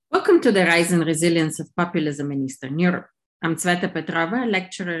Welcome to the Rise and Resilience of Populism in Eastern Europe. I'm Tsveta Petrova, a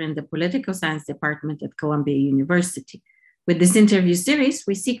lecturer in the Political Science Department at Columbia University. With this interview series,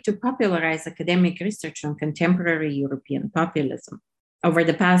 we seek to popularize academic research on contemporary European populism. Over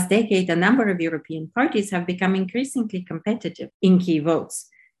the past decade, a number of European parties have become increasingly competitive in key votes.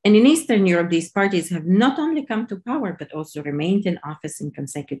 And in Eastern Europe, these parties have not only come to power, but also remained in office in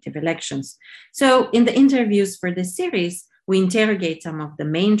consecutive elections. So in the interviews for this series, we interrogate some of the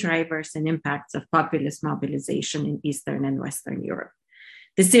main drivers and impacts of populist mobilization in Eastern and Western Europe.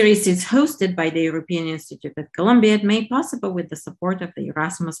 The series is hosted by the European Institute at Columbia and made possible with the support of the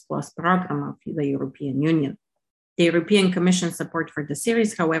Erasmus Plus program of the European Union. The European Commission's support for the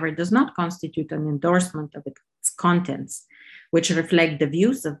series, however, does not constitute an endorsement of its contents, which reflect the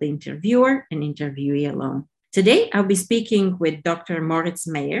views of the interviewer and interviewee alone. Today, I'll be speaking with Dr. Maurits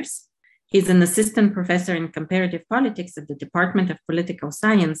Meijers. He's an assistant professor in comparative politics at the Department of Political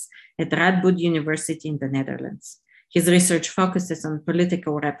Science at Radboud University in the Netherlands. His research focuses on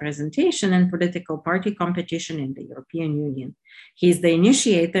political representation and political party competition in the European Union. He is the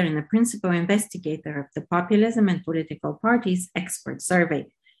initiator and the principal investigator of the Populism and Political Parties Expert Survey.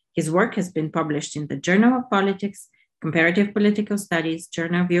 His work has been published in the Journal of Politics, Comparative Political Studies,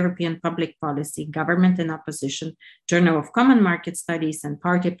 Journal of European Public Policy, Government and Opposition, Journal of Common Market Studies, and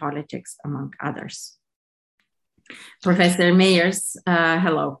Party Politics, among others. Professor Meijers,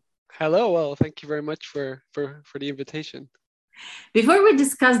 hello. Hello. Well, thank you very much for the invitation. Before we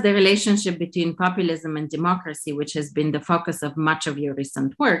discuss the relationship between populism and democracy, which has been the focus of much of your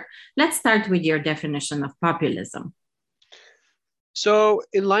recent work, let's start with your definition of populism. So,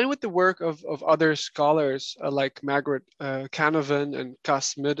 in line with the work of other scholars like Margaret Canavan and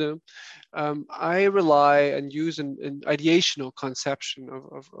Cas Midde, I rely and use an ideational conception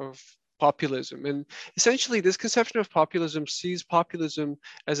of populism. And essentially, this conception of populism sees populism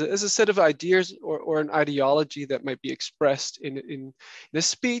as a set of ideas or an ideology that might be expressed in a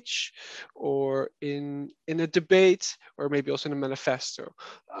speech or in a debate or maybe also in a manifesto.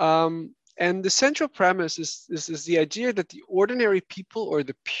 And the central premise is the idea that the ordinary people or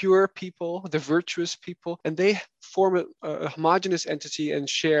the pure people, the virtuous people, and they form a homogeneous entity and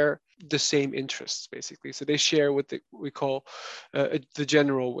share the same interests, basically. So they share what we call the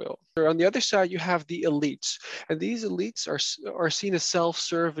general will. On the other side, you have the elites. And these elites are seen as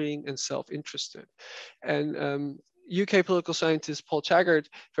self-serving and self-interested. And UK political scientist Paul Taggart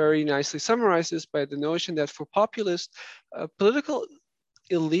very nicely summarizes by the notion that for populists, political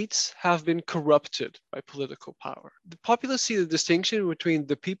elites have been corrupted by political power. The populists see the distinction between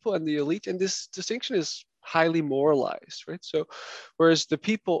the people and the elite, and this distinction is highly moralized, right? So, whereas the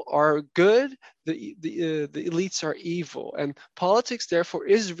people are good, the elites are evil, and politics therefore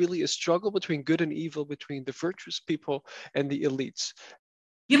is really a struggle between good and evil, between the virtuous people and the elites.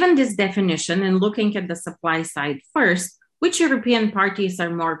 Given this definition and looking at the supply side first, which European parties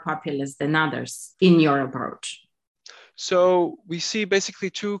are more populist than others in your approach? So we see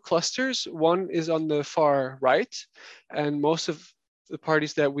basically two clusters. One is on the far right, and most of the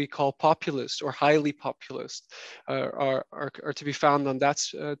parties that we call populist or highly populist are to be found on that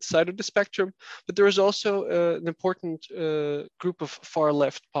side of the spectrum. But there is also an important group of far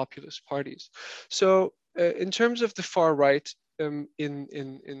left populist parties. So in terms of the far right,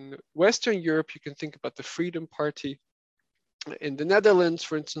 in Western Europe, you can think about the Freedom Party in the Netherlands,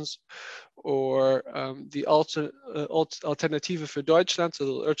 for instance, or the Alternative for Deutschland, so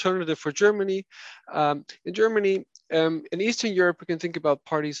the alternative for Germany. In Germany, in Eastern Europe, we can think about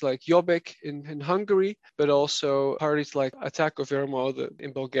parties like Jobbik in Hungary, but also parties like Attack of Vermode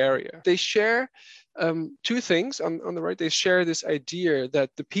in Bulgaria. They share two things. On the right, they share this idea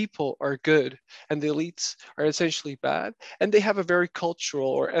that the people are good and the elites are essentially bad, and they have a very cultural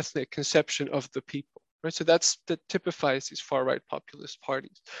or ethnic conception of the people. Right, so that typifies these far-right populist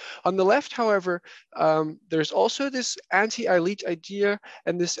parties. On the left, however, there's also this anti-elite idea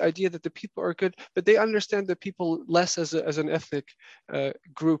and this idea that the people are good, but they understand the people less as an ethnic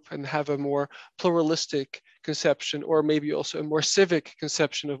group and have a more pluralistic conception, or maybe also a more civic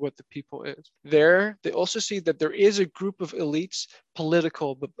conception of what the people is. There, they also see that there is a group of elites,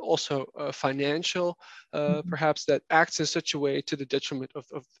 political, but also financial, perhaps, that acts in such a way to the detriment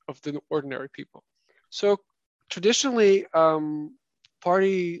of the ordinary people. So traditionally,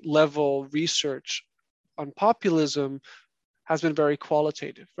 party level research on populism has been very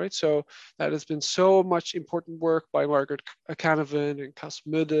qualitative, right? So that has been so much important work by Margaret Canavan and Cas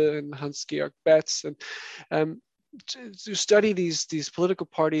Midde and Hans-Georg Betz, and to study these political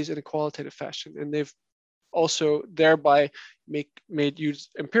parties in a qualitative fashion. And they've also thereby made use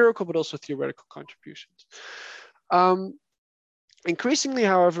empirical but also theoretical contributions. Increasingly,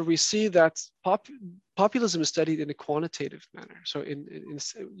 however, we see that populism is studied in a quantitative manner, so in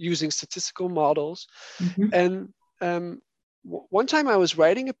using statistical models. Mm-hmm. And one time I was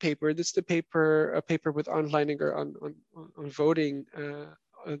writing a paper. This is a paper with Arndt Leininger on voting,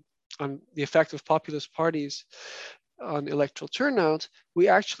 on the effect of populist parties on electoral turnout. We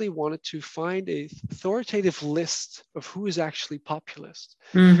actually wanted to find a authoritative list of who is actually populist.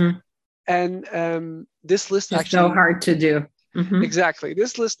 Mm-hmm. And this list It's actually so hard to do. Mm-hmm. Exactly.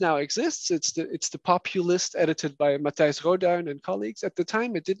 This list now exists. It's the Populist edited by Matthijs Roduin and colleagues. At the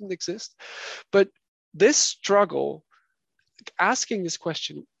time, it didn't exist. But this struggle, asking this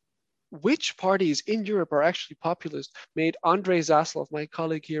question, which parties in Europe are actually populist, made André Zaslav, my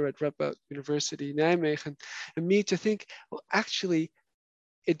colleague here at Radboud University, Nijmegen, and me to think, well, actually,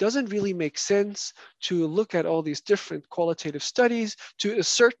 it doesn't really make sense to look at all these different qualitative studies to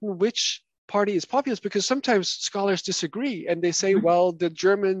ascertain which party is populist, because sometimes scholars disagree and they say, well, the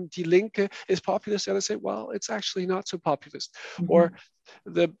German Die Linke is populist, and I say, well, it's actually not so populist. Mm-hmm. Or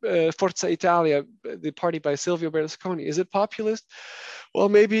the Forza Italia, the party by Silvio Berlusconi, is it populist? Well,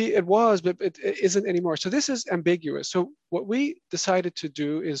 maybe it was, but it isn't anymore. So this is ambiguous. So what we decided to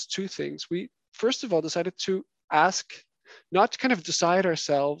do is two things. We, first of all, decided to ask, not to kind of decide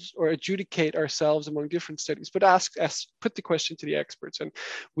ourselves or adjudicate ourselves among different studies, but put the question to the experts. And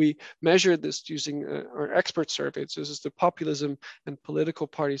we measured this using our expert survey. So this is the Populism and Political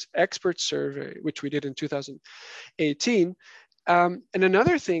Parties Expert Survey, which we did in 2018. And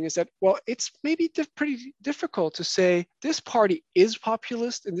another thing is that, well, it's maybe pretty difficult to say this party is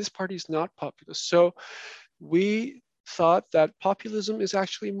populist and this party is not populist. So we thought that populism is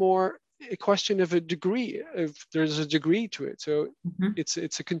actually more a question of a degree, if there's a degree to it. So mm-hmm.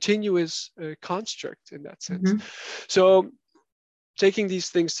 it's a continuous construct in that sense. Mm-hmm. So taking these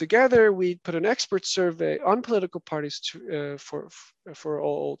things together, we put an expert survey on political parties for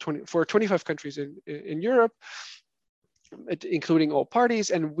 25 countries in Europe, including all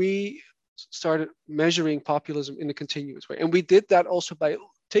parties, and we started measuring populism in a continuous way. And we did that also by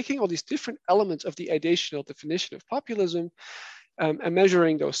taking all these different elements of the ideational definition of populism and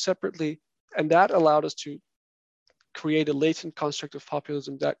measuring those separately. And that allowed us to create a latent construct of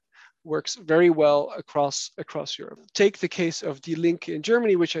populism that works very well across Europe. Take the case of Die Linke in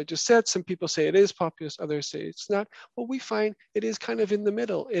Germany, which I just said. Some people say it is populist, others say it's not. Well, we find it is kind of in the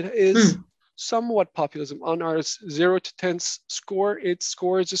middle. It is somewhat populism. On our 0 to 10 score, its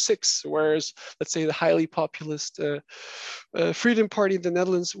score is a 6, whereas let's say the highly populist Freedom Party in the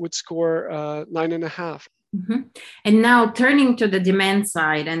Netherlands would score 9.5. Mm-hmm. And now turning to the demand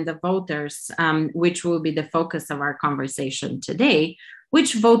side and the voters, which will be the focus of our conversation today,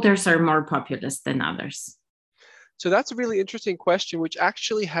 which voters are more populist than others? So that's a really interesting question, which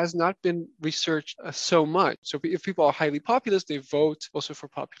actually has not been researched so much. So if people are highly populist, they vote also for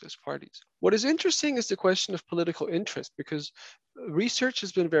populist parties. What is interesting is the question of political interest, because research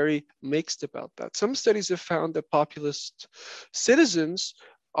has been very mixed about that. Some studies have found that populist citizens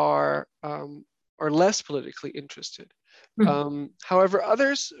are less politically interested. However,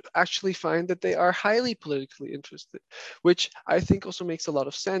 others actually find that they are highly politically interested, which I think also makes a lot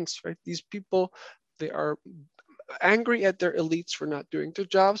of sense, right? These people, they are angry at their elites for not doing their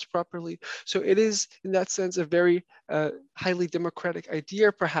jobs properly. So it is, in that sense, a very highly democratic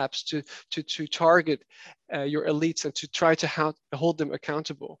idea, perhaps, to target your elites and to try to hold them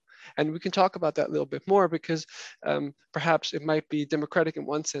accountable. And we can talk about that a little bit more, because perhaps it might be democratic in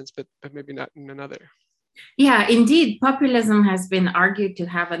one sense, but maybe not in another. Yeah, indeed, populism has been argued to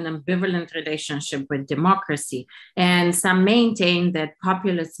have an ambivalent relationship with democracy. And some maintain that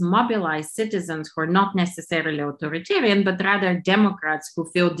populists mobilize citizens who are not necessarily authoritarian, but rather Democrats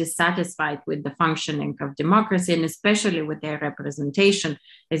who feel dissatisfied with the functioning of democracy, and especially with their representation,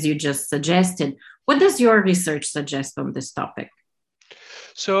 as you just suggested. What does your research suggest on this topic?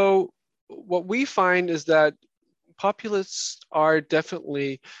 So what we find is that populists are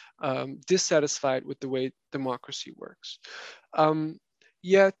definitely dissatisfied with the way democracy works.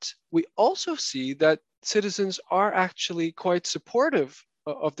 Yet we also see that citizens are actually quite supportive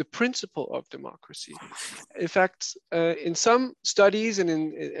of the principle of democracy. In fact, in some studies, and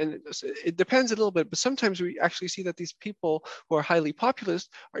it depends a little bit, but sometimes we actually see that these people who are highly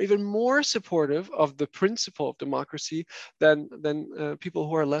populist are even more supportive of the principle of democracy than people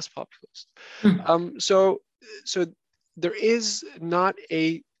who are less populist. So there is not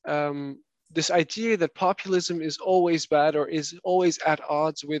this idea that populism is always bad or is always at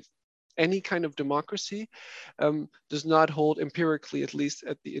odds with any kind of democracy does not hold empirically, at least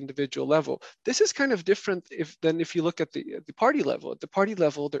at the individual level. This is kind of different than if you look at the party level. At the party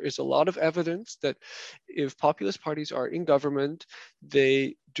level, there is a lot of evidence that if populist parties are in government,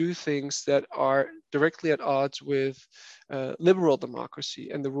 they do things that are directly at odds with liberal democracy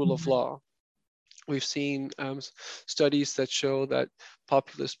and the rule of law. We've seen studies that show that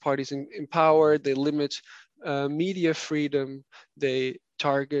populist parties in power, they limit media freedom, they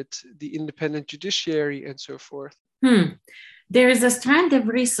target the independent judiciary, and so forth. There is a strand of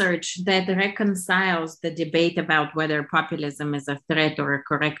research that reconciles the debate about whether populism is a threat or a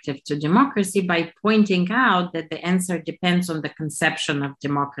corrective to democracy by pointing out that the answer depends on the conception of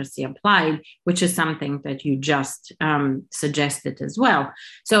democracy applied, which is something that you just suggested as well.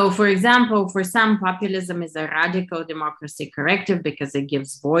 So, for example, for some, populism is a radical democracy corrective because it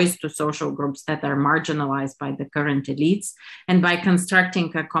gives voice to social groups that are marginalized by the current elites and by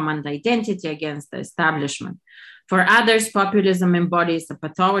constructing a common identity against the establishment. For others, populism embodies a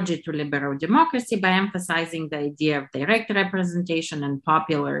pathology to liberal democracy by emphasizing the idea of direct representation and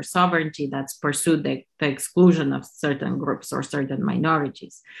popular sovereignty that's pursued the exclusion of certain groups or certain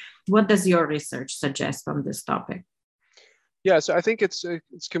minorities. What does your research suggest on this topic? Yeah, so I think it's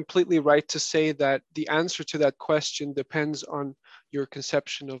completely right to say that the answer to that question depends on your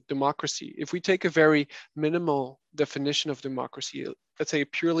conception of democracy. If we take a very minimal definition of democracy, let's say a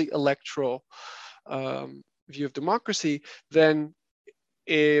purely electoral view of democracy, then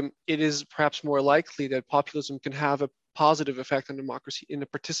it is perhaps more likely that populism can have a positive effect on democracy in a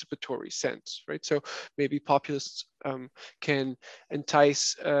participatory sense, right? So maybe populists can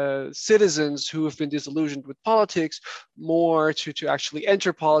entice citizens who have been disillusioned with politics more to actually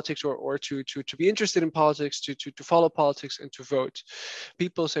enter politics or to be interested in politics, to follow politics and to vote.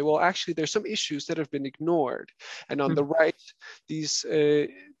 People say, well, actually, there's some issues that have been ignored. And on the right, these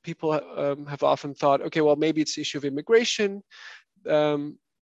people have often thought, okay, well, maybe it's the issue of immigration.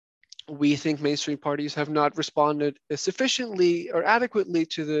 We think mainstream parties have not responded sufficiently or adequately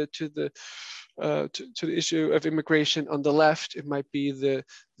to the issue of immigration. On the left, it might be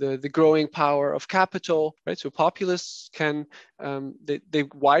the growing power of capital, right? So populists can they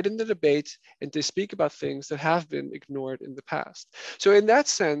widen the debate and they speak about things that have been ignored in the past. So in that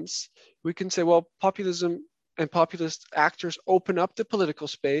sense, we can say, well, populism and populist actors open up the political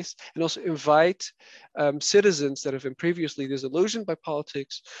space and also invite citizens that have been previously disillusioned by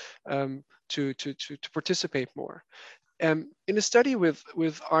politics to participate more. In a study with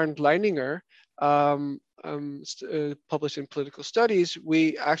Arndt Leininger, published in Political Studies,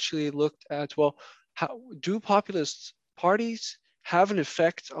 we actually looked at, well, how do populist parties have an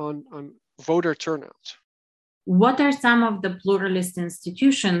effect on voter turnout? What are some of the pluralist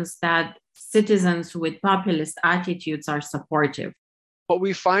institutions that citizens with populist attitudes are supportive? What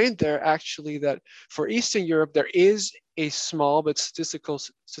we find there actually that for Eastern Europe, there is a small but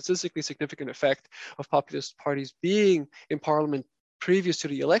statistically significant effect of populist parties being in parliament previous to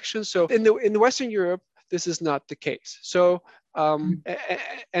the election. So in the Western Europe, this is not the case. So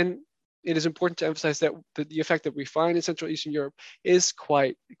and it is important to emphasize that the effect that we find in Central Eastern Europe is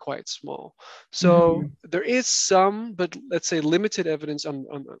quite small. So there is some, but let's say limited evidence on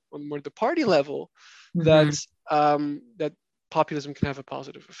more the party level that that populism can have a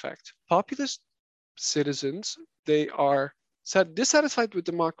positive effect. Populist citizens, they are dissatisfied with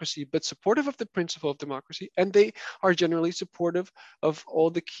democracy, but supportive of the principle of democracy, and they are generally supportive of all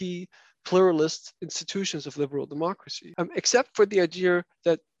the key pluralist institutions of liberal democracy, except for the idea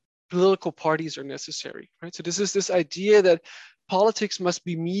that political parties are necessary, right? So this is this idea that politics must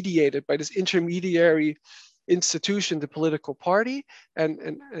be mediated by this intermediary institution, the political party,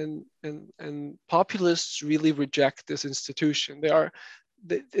 and populists really reject this institution.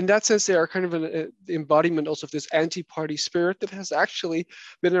 In that sense, they are kind of the embodiment also of this anti-party spirit that has actually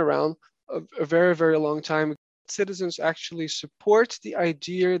been around a very, very long time. Citizens actually support the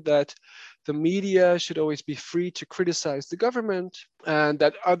idea that the media should always be free to criticize the government, and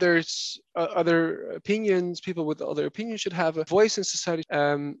that other opinions, people with other opinions should have a voice in society,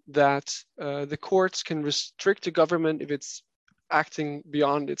 that the courts can restrict the government if it's acting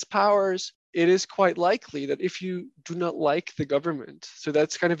beyond its powers. It is quite likely that if you do not like the government, so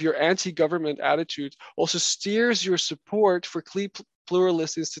that's kind of your anti-government attitude, also steers your support for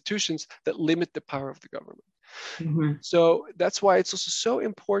pluralist institutions that limit the power of the government. Mhm. So that's why it's also so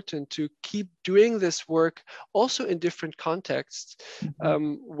important to keep doing this work also in different contexts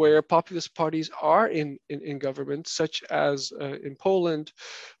where populist parties are in government, such as in Poland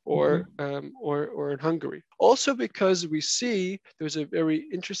or in Hungary. Also because we see there's a very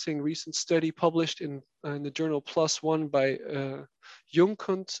interesting recent study published in the journal PLOS ONE by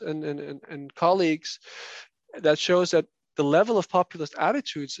Jungkunt and colleagues that shows that the level of populist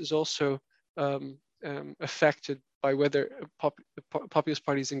attitudes is also affected by whether populist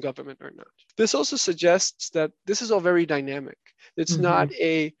parties in government or not. This also suggests that this is all very dynamic. It's not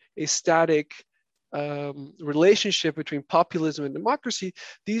a static relationship between populism and democracy.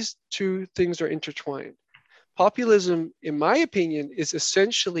 These two things are intertwined. Populism, in my opinion, is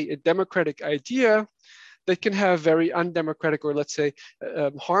essentially a democratic idea that can have very undemocratic or, let's say,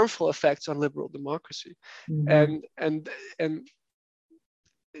 harmful effects on liberal democracy. And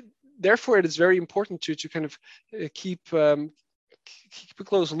therefore, it is very important to kind of keep a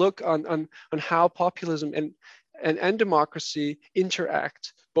close look on how populism and democracy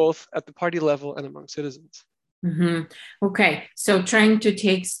interact both at the party level and among citizens. Okay, so trying to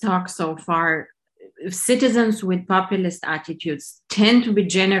take stock so far, citizens with populist attitudes tend to be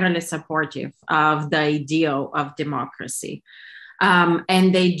generally supportive of the ideal of democracy.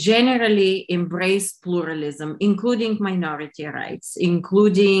 And they generally embrace pluralism, including minority rights,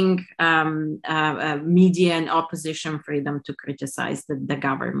 including media and opposition freedom to criticize the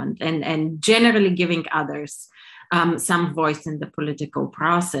government, and generally giving others some voice in the political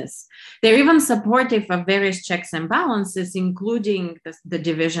process. They're even supportive of various checks and balances, including the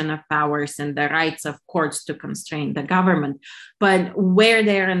division of powers and the rights of courts to constrain the government. But where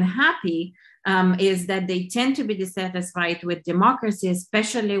they're unhappy is that they tend to be dissatisfied with democracy,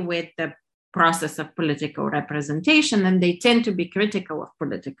 especially with the process of political representation, and they tend to be critical of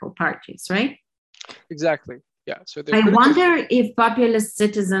political parties, right? Exactly. Yeah. So I wonder if populist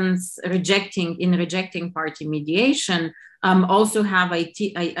citizens rejecting party mediation also have an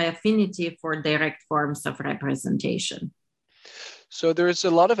affinity for direct forms of representation. So there is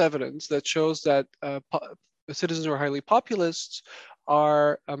a lot of evidence that shows that citizens who are highly populist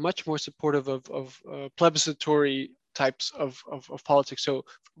are much more supportive of plebiscitary types of politics, so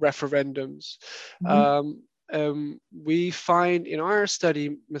referendums. We find in our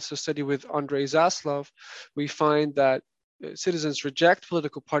study, it's a study with Andrei Zaslav, we find that citizens reject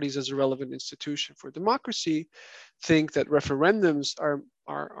political parties as a relevant institution for democracy, think that referendums are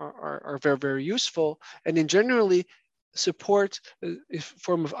very, very useful, and in generally support a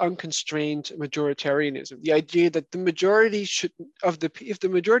form of unconstrained majoritarianism. The idea that the majority if the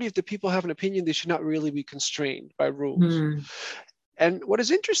majority of the people have an opinion, they should not really be constrained by rules. And what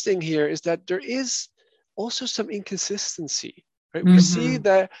is interesting here is that there is also some inconsistency, right? We see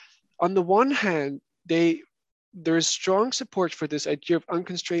that on the one hand, there is strong support for this idea of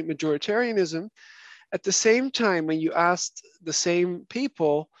unconstrained majoritarianism. At the same time, when you asked the same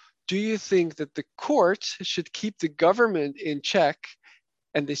people, do you think that the court should keep the government in check?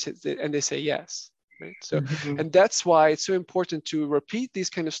 And they say yes, right? So, and that's why it's so important to repeat these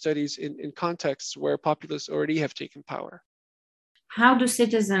kind of studies in contexts where populists already have taken power. How do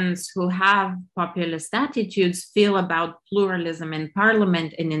citizens who have populist attitudes feel about pluralism in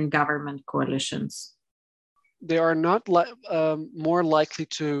parliament and in government coalitions? They are not more likely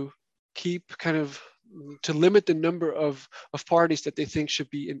to limit the number of parties that they think should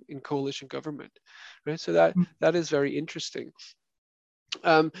be in coalition government, right? So that is very interesting.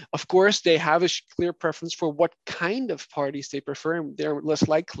 Of course, they have a clear preference for what kind of parties they prefer, and they're less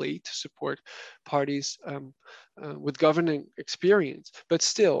likely to support parties with governing experience. But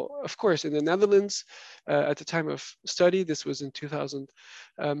still, of course, in the Netherlands, at the time of study, this was in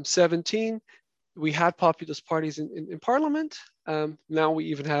 2017, we had populist parties in parliament. Now we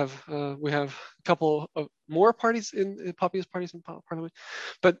even have a couple of more parties in populist parties in parliament,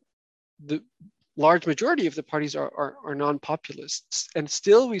 but the large majority of the parties are non-populists, and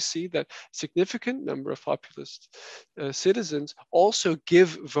still we see that significant number of populist citizens also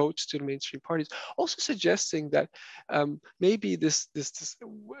give votes to the mainstream parties, also suggesting that maybe this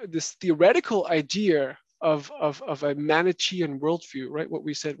theoretical idea of a Manichaean worldview, right? What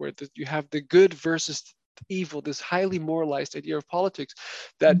we said, where you have the good versus evil, this highly moralized idea of politics,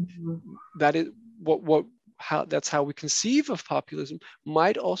 that is that's how we conceive of populism,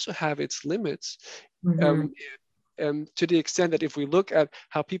 might also have its limits, to the extent that if we look at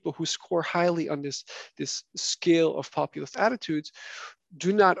how people who score highly on this scale of populist attitudes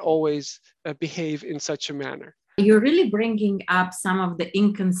do not always behave in such a manner. You're really bringing up some of the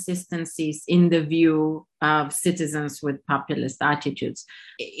inconsistencies in the view of citizens with populist attitudes,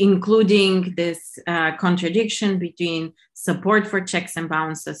 including this contradiction between support for checks and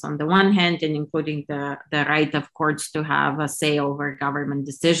balances on the one hand, and including the right of courts to have a say over government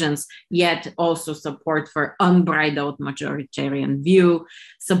decisions, yet also support for unbridled majoritarian view,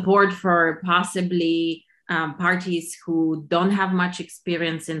 support for possibly parties who don't have much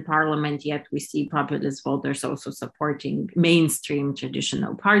experience in parliament, yet we see populist voters also supporting mainstream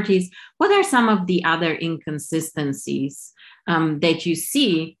traditional parties. What are some of the other inconsistencies that you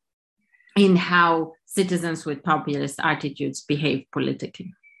see in how citizens with populist attitudes behave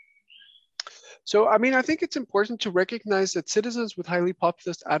politically? So, I mean, I think it's important to recognize that citizens with highly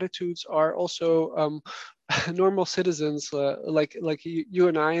populist attitudes are also normal citizens like you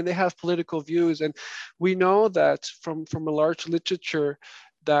and I, and they have political views. And we know that from a large literature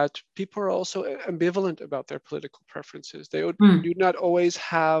that people are also ambivalent about their political preferences. They do not always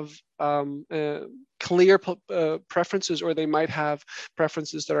have clear preferences, or they might have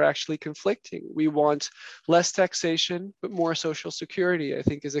preferences that are actually conflicting. We want less taxation, but more social security, I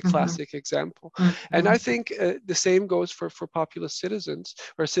think, is a classic example. And I think the same goes for populist citizens,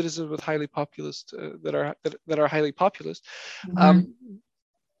 or citizens with highly populist that are highly populist.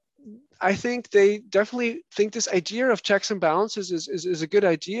 I think they definitely think this idea of checks and balances is a good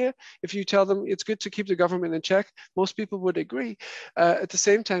idea. If you tell them it's good to keep the government in check, most people would agree. At the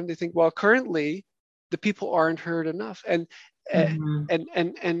same time, they think, well, currently the people aren't heard enough, and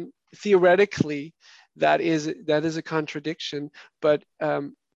theoretically that is a contradiction. But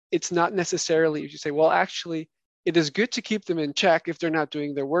it's not necessarily, if you say, well, actually, it is good to keep them in check if they're not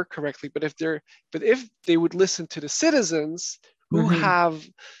doing their work correctly. But if they would listen to the citizens who have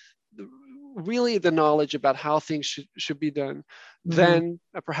really the knowledge about how things should be done, then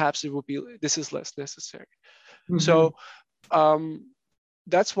perhaps this is less necessary. So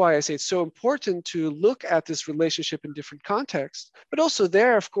that's why I say it's so important to look at this relationship in different contexts. But also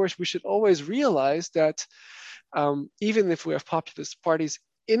there, of course, we should always realize that even if we have populist parties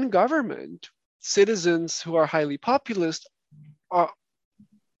in government, citizens who are highly populist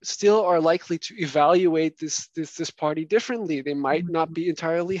still are likely to evaluate this party differently. They might not be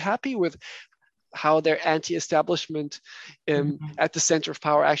entirely happy with how their anti-establishment at the center of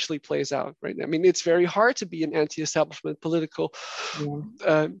power actually plays out, right? I mean, it's very hard to be an anti-establishment political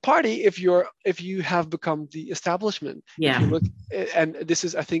party if you have become the establishment. If you look, and this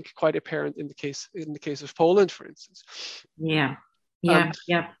is, I think, quite apparent in the case of Poland, for instance.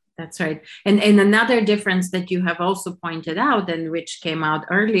 That's right. And another difference that you have also pointed out, and which came out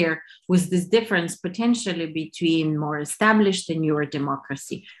earlier, was this difference potentially between more established and newer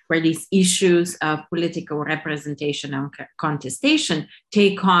democracy, where these issues of political representation and contestation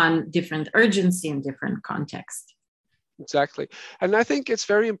take on different urgency in different contexts. Exactly. And I think it's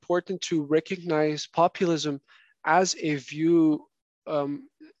very important to recognize populism as a view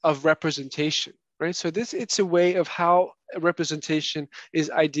of representation. Right? So it's a way of how representation is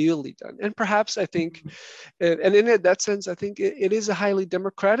ideally done. And perhaps I think, and in that sense, I think it is a highly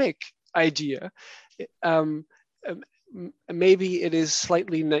democratic idea. Maybe it is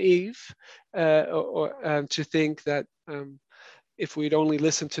slightly naive or to think that if we'd only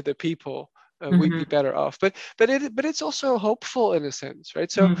listen to the people, we'd be better off. But it's also hopeful in a sense,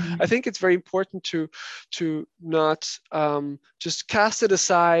 right? So I think it's very important to not just cast it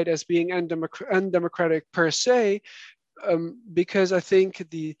aside as being undemocratic per se, because I think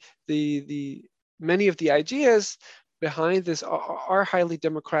the many of the ideas behind this are highly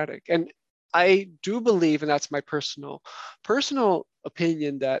democratic. And I do believe, and that's my personal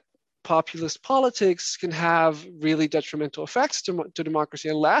opinion, that populist politics can have really detrimental effects to democracy,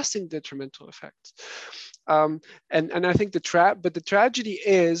 and lasting detrimental effects. And I think the tragedy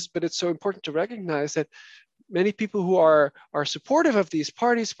is, but it's so important to recognize that many people who are supportive of these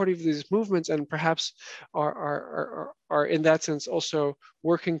parties, supportive of these movements, and perhaps are in that sense also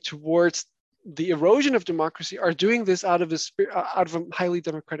working towards the erosion of democracy, are doing this out of a highly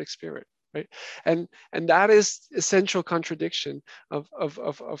democratic spirit. Right, and that is a central contradiction of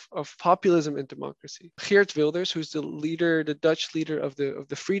populism and democracy. Geert Wilders, who's the Dutch leader of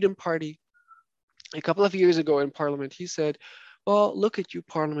the Freedom Party, a couple of years ago in Parliament, he said, "Well, look at you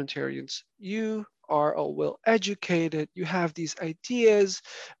parliamentarians. You are all well educated. You have these ideas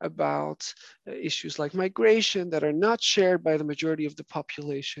about issues like migration that are not shared by the majority of the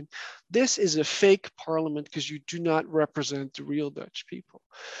population. This is a fake parliament because you do not represent the real Dutch people."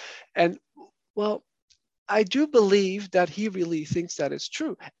 And well, I do believe that he really thinks that is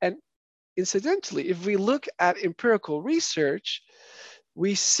true. And incidentally, if we look at empirical research,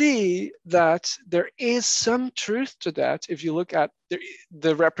 we see that there is some truth to that if you look at the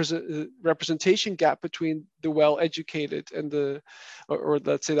representation gap between the well-educated and or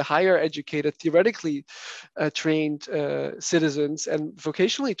let's say the higher educated, theoretically trained citizens and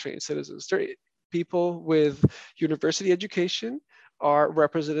vocationally trained citizens. People with university education are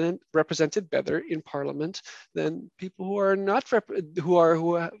represented better in parliament than people who are not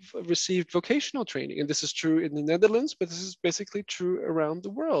who have received vocational training. And this is true in the Netherlands, but this is basically true around the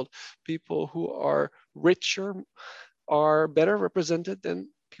world. People who are richer are better represented than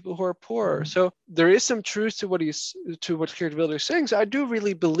people who are poorer. So there is some truth to what Geert Wilders is saying. So I do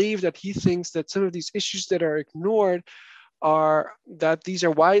really believe that he thinks that some of these issues that are ignored are that these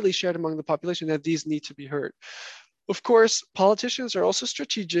are widely shared among the population, that these need to be heard. Of course, politicians are also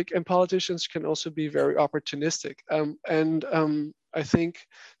strategic, and politicians can also be very opportunistic. I think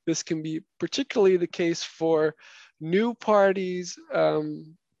this can be particularly the case for new parties,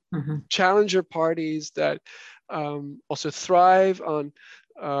 challenger parties that also thrive on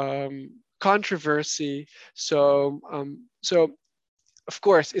controversy. So of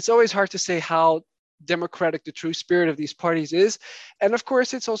course, it's always hard to say how democratic the true spirit of these parties is. And of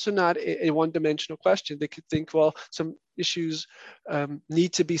course, it's also not a one-dimensional question. They could think, well, some issues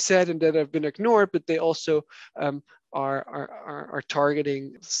need to be said and that have been ignored, but they also are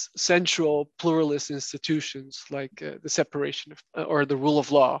targeting central pluralist institutions like the separation of, or the rule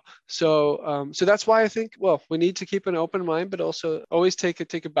of law. So that's why I think, well, we need to keep an open mind, but also always take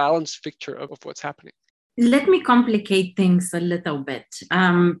a balanced picture of what's happening. Let me complicate things a little bit,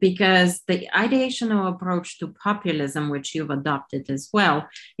 because the ideational approach to populism, which you've adopted as well,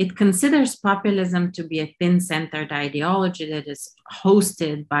 it considers populism to be a thin-centered ideology that is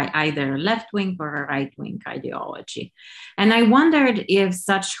hosted by either a left-wing or a right-wing ideology. And I wondered if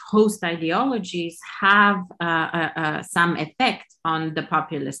such host ideologies have some effect on the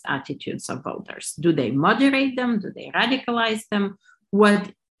populist attitudes of voters. Do they moderate them? Do they radicalize them?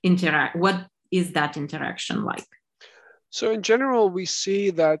 What is that interaction like? So in general, we see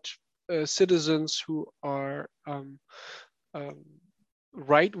that citizens who are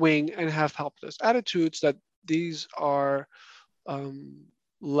right-wing and have populist attitudes, that these are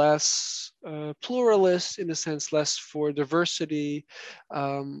less pluralist, in a sense, less for diversity,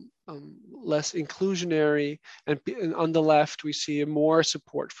 less inclusionary, and on the left we see more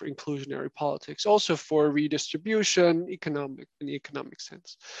support for inclusionary politics, also for redistribution, in the economic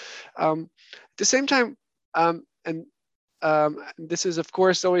sense. At the same time, and this is of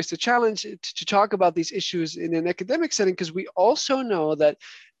course always the challenge to talk about these issues in an academic setting, because we also know that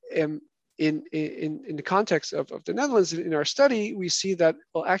in the context of the Netherlands, in our study, we see that,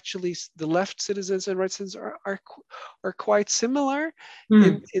 well, actually the left citizens and right citizens are quite similar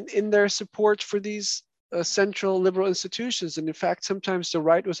in their support for these central liberal institutions. And in fact, sometimes the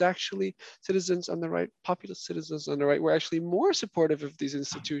right was actually citizens on the right, populist citizens on the right were actually more supportive of these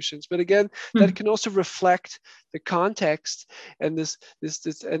institutions. But again, that can also reflect the context and this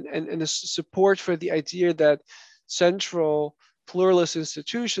and the support for the idea that central pluralist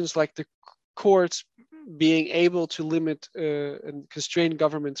institutions like the courts being able to limit and constrain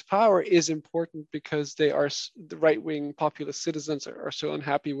government's power is important, because they are the right-wing populist citizens are so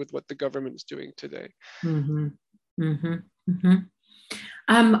unhappy with what the government is doing today.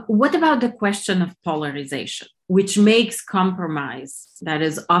 What about the question of polarization, which makes compromise that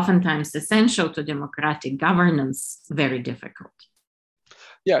is oftentimes essential to democratic governance very difficult?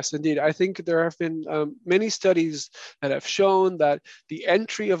 Yes, indeed. I think there have been many studies that have shown that the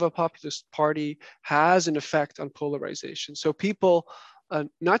entry of a populist party has an effect on polarization. So people,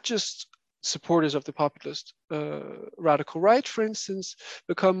 not just supporters of the populist radical right, for instance,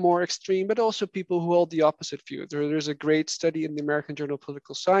 become more extreme, but also people who hold the opposite view. There's a great study in the American Journal of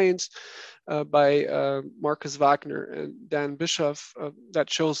Political Science by Marcus Wagner and Dan Bischoff that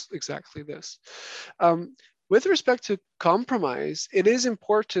shows exactly this. With respect to compromise, it is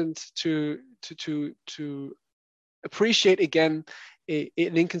important to appreciate again an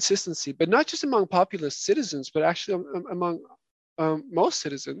inconsistency, but not just among populist citizens, but actually among most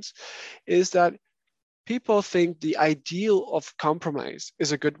citizens, is that people think the ideal of compromise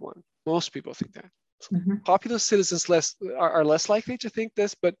is a good one. Most people think that. Populist citizens are less likely to think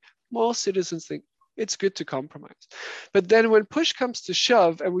this, but most citizens think it's good to compromise. But then when push comes to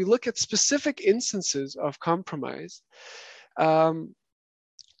shove and we look at specific instances of compromise, this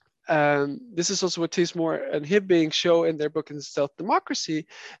is also what Thies Moore and Hibbing show in their book in Stealth Democracy,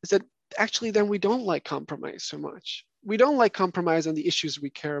 is that actually then we don't like compromise so much. We don't like compromise on the issues we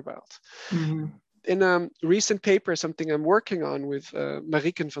care about. in a recent paper, something I'm working on with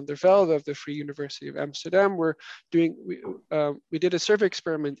Mariken van der Velde of the Free University of Amsterdam, we did a survey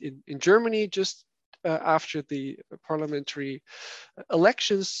experiment in Germany just after the parliamentary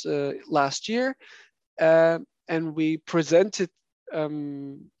elections last year, and we presented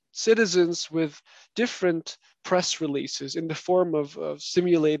citizens with different press releases in the form of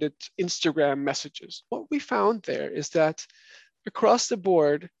simulated Instagram messages. What we found there is that across the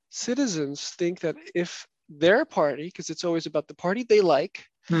board, citizens think that if their party, because it's always about the party they like,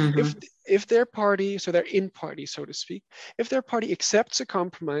 if their party, so their in party, so to speak, if their party accepts a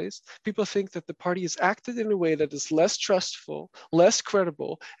compromise, people think that the party has acted in a way that is less trustful, less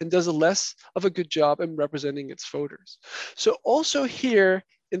credible, and does a less of a good job in representing its voters. So also here,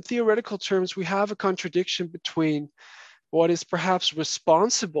 in theoretical terms, we have a contradiction between what is perhaps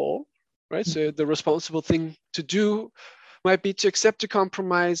responsible, right? So the responsible thing to do might be to accept a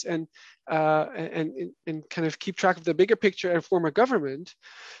compromise and kind of keep track of the bigger picture and form a government.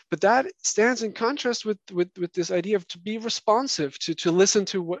 But that stands in contrast with this idea of to be responsive, to listen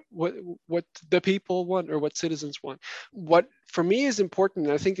to what the people want or what citizens want. What for me is important,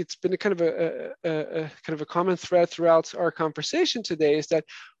 and I think it's been a kind of a common thread throughout our conversation today, is that,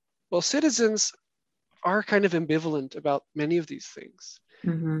 well, citizens are kind of ambivalent about many of these things.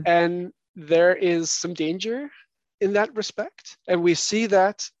 And there is some danger in that respect. And we see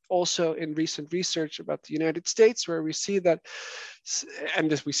that also in recent research about the United States, where we see that, and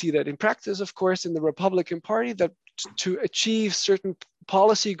we see that in practice, of course, in the Republican Party, that to achieve certain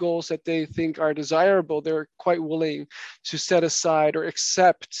policy goals that they think are desirable, they're quite willing to set aside or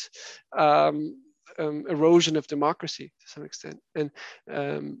accept erosion of democracy to some extent. And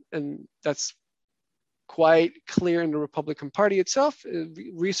that's quite clear in the Republican Party itself.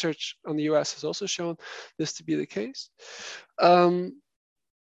 Research on the US has also shown this to be the case.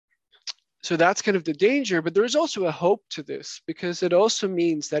 So that's kind of the danger, but there is also a hope to this, because it also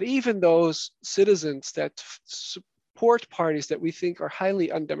means that even those citizens that support parties that we think are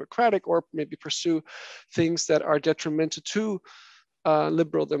highly undemocratic or maybe pursue things that are detrimental to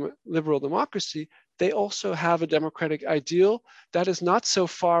liberal democracy, they also have a democratic ideal that is not so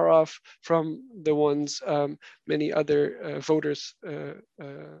far off from the ones many other voters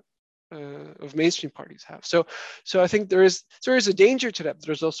of mainstream parties have. So I think there is a danger to that, but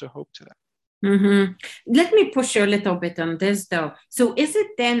there's also hope to that. Let me push you a little bit on this, though. So is it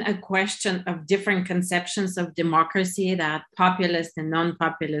then a question of different conceptions of democracy that populist and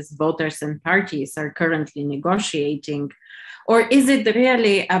non-populist voters and parties are currently negotiating? Or is it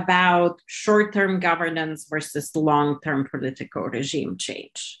really about short-term governance versus long-term political regime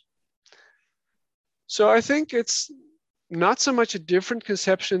change? So I think it's not so much a different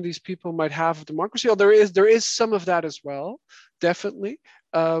conception these people might have of democracy, although there is some of that as well, definitely.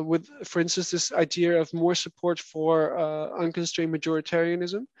 With, for instance, this idea of more support for unconstrained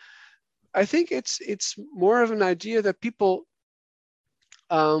majoritarianism. I think it's more of an idea that people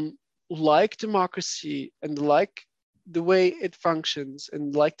like democracy and like the way it functions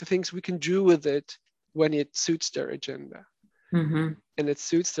and like the things we can do with it when it suits their agenda. And it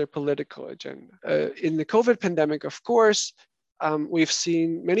suits their political agenda. In the COVID pandemic, of course, we've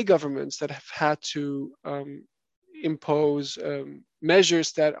seen many governments that have had to impose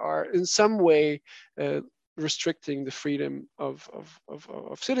measures that are in some way restricting the freedom of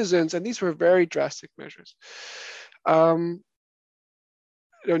citizens, and these were very drastic measures.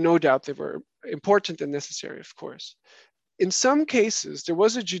 No doubt they were important and necessary, of course. In some cases, there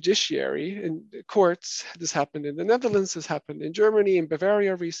was a judiciary in courts. This happened in the Netherlands, this happened in Germany, in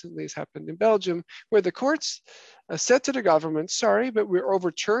Bavaria recently, this happened in Belgium, where the courts said to the government, sorry, but we're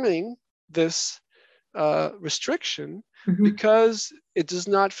overturning this restriction because it does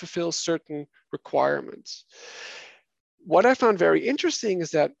not fulfill certain requirements. What I found very interesting is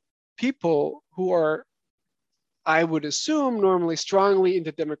that people who are, I would assume, normally strongly in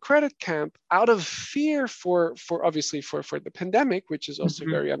the Democratic camp, out of fear for obviously for the pandemic, which is also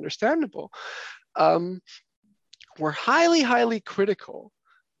very understandable, were highly critical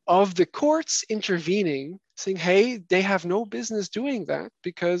of the courts intervening, saying, hey, they have no business doing that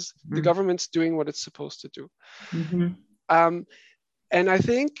because the government's doing what it's supposed to do. And I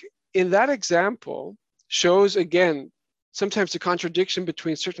think in that example shows, again, sometimes the contradiction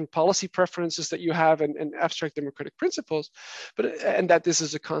between certain policy preferences that you have and abstract democratic principles, and that this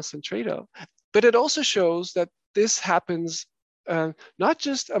is a constant trade-off. But it also shows that this happens not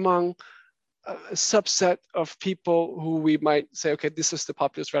just among a subset of people who we might say, okay, this is the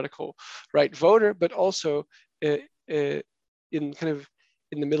populist radical right voter, but also in kind of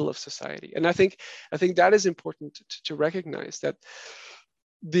in the middle of society. And I think that is important to recognize, that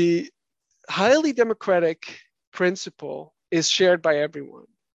the highly democratic principle is shared by everyone,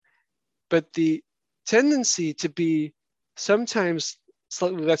 but the tendency to be sometimes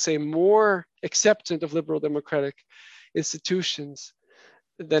slightly, let's say, more acceptant of liberal democratic institutions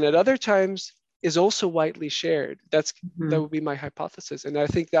than at other times is also widely shared. That would be my hypothesis, and I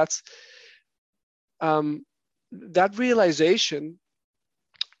think that's that realization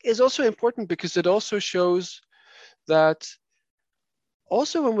is also important because it also shows that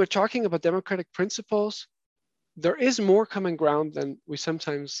also when we're talking about democratic principles, there is more common ground than we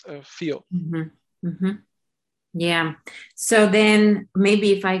sometimes feel. Yeah. So then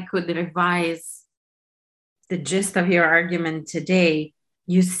maybe if I could revise the gist of your argument today,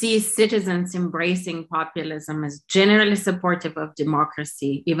 you see citizens embracing populism as generally supportive of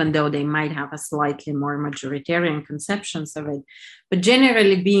democracy, even though they might have a slightly more majoritarian conceptions of it, but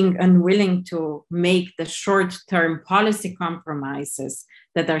generally being unwilling to make the short-term policy compromises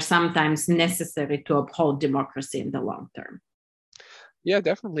that are sometimes necessary to uphold democracy in the long term. Yeah,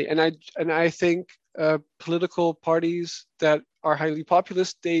 definitely. And I think political parties that are highly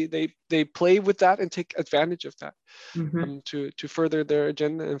populist, they play with that and take advantage of that to further their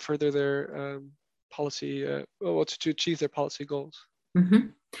agenda and further their policy, to achieve their policy goals.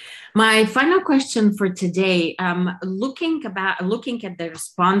 My final question for today, looking at the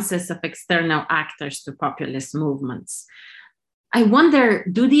responses of external actors to populist movements, I wonder,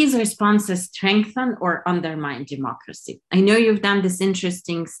 do these responses strengthen or undermine democracy? I know you've done this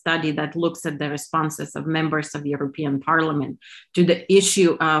interesting study that looks at the responses of members of European Parliament to the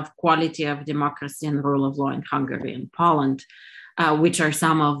issue of quality of democracy and rule of law in Hungary and Poland, which are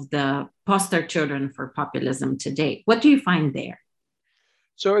some of the poster children for populism today. What do you find there?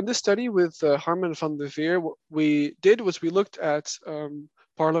 So in this study with Harman van der Veer, what we did was we looked at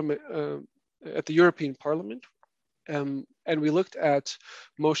Parliament, at the European Parliament, and we looked at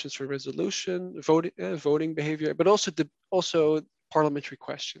motions for resolution, voting behavior, but also parliamentary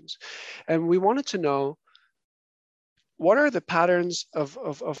questions. And we wanted to know what are the patterns of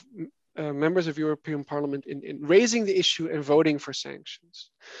members of European Parliament in raising the issue and voting for sanctions.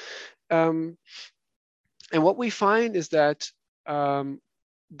 And what we find is that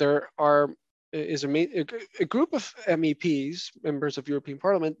there is a group of MEPs, members of European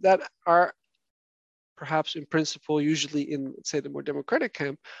Parliament, that are perhaps in principle, usually in, say, the more democratic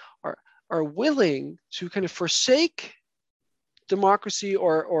camp, are willing to kind of forsake democracy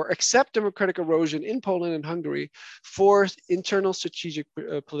or accept democratic erosion in Poland and Hungary for internal strategic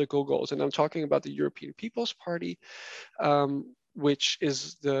political goals. And I'm talking about the European People's Party, which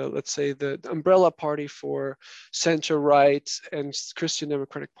is let's say the umbrella party for center-right and Christian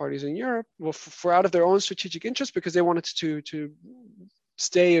democratic parties in Europe, well, for out of their own strategic interest, because they wanted to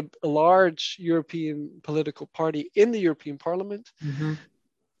stay a large European political party in the European Parliament.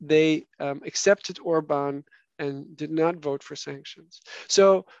 They accepted Orban and did not vote for sanctions.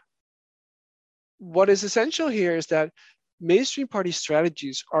 So what is essential here is that mainstream party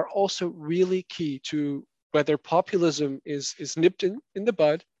strategies are also really key to whether populism is nipped in the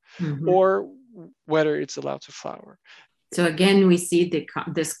bud or whether it's allowed to flower. So again, we see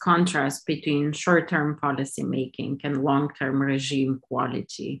this contrast between short-term policy making and long-term regime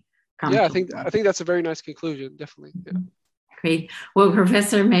quality. Yeah, I think that's a very nice conclusion, definitely. Yeah. Great. Well,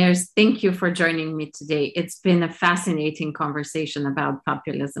 Professor Meijers, thank you for joining me today. It's been a fascinating conversation about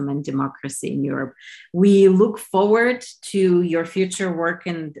populism and democracy in Europe. We look forward to your future work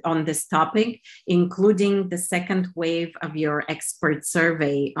on this topic, including the second wave of your expert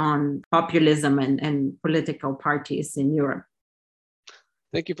survey on populism and political parties in Europe.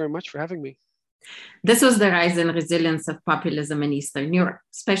 Thank you very much for having me. This was the rise and resilience of populism in Eastern Europe.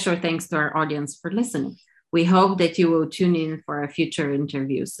 Special thanks to our audience for listening. We hope that you will tune in for our future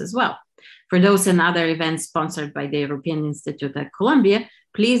interviews as well. For those and other events sponsored by the European Institute at Columbia,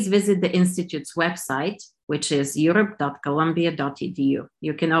 please visit the Institute's website, which is europe.columbia.edu.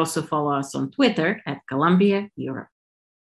 You can also follow us on Twitter at Columbia Europe.